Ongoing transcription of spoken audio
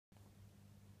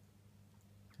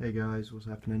Hey guys, what's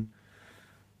happening?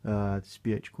 This is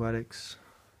BH-Aquatics.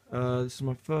 This is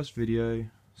my first video,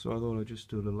 so I thought I'd just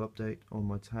do a little update on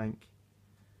my tank.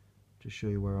 Just show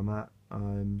you where I'm at.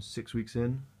 I'm 6 weeks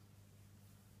in.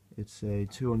 It's a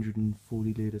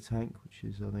 240 litre tank, which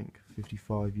is I think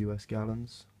 55 US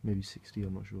gallons, maybe 60,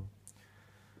 I'm not sure.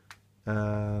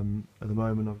 At the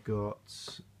moment I've got,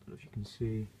 I don't know if you can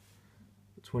see,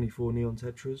 24 Neon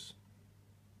Tetras,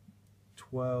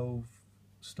 12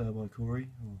 Sterbai Cory,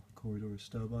 or Corydoras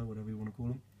Sterbai, whatever you want to call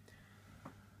them.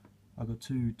 I've got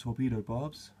 2 Torpedo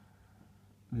Barbs.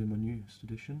 They're my newest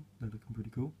edition. They're looking pretty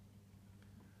cool.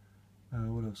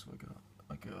 What else have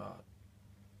I got?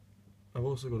 I've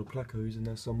also got a Plecos in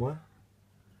there somewhere.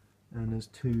 And there's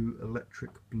 2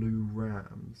 Electric Blue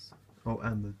Rams. Oh,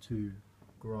 and the 2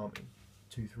 Gourami.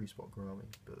 2 3-spot Gourami,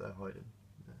 but they're hiding.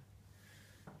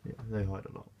 Yeah, they hide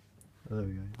a lot. Oh, there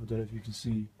we go. I don't know if you can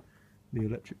see the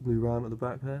Electric Blue Ram at the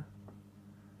back there.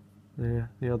 There,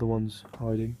 the other one's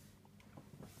hiding.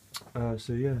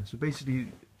 So yeah, so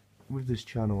basically with this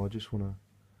channel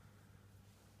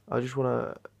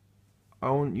I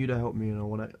want you to help me and I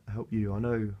want to help you. I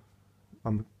know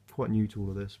I'm quite new to all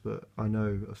of this, but I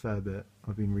know a fair bit.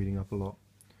 I've been reading up a lot.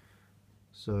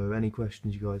 So any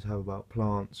questions you guys have about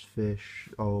plants, fish,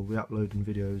 I'll be uploading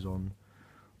videos on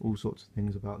all sorts of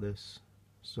things about this.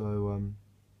 So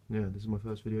yeah, this is my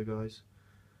first video guys.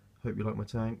 Hope you like my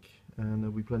tank, and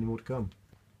there'll be plenty more to come.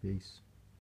 Peace.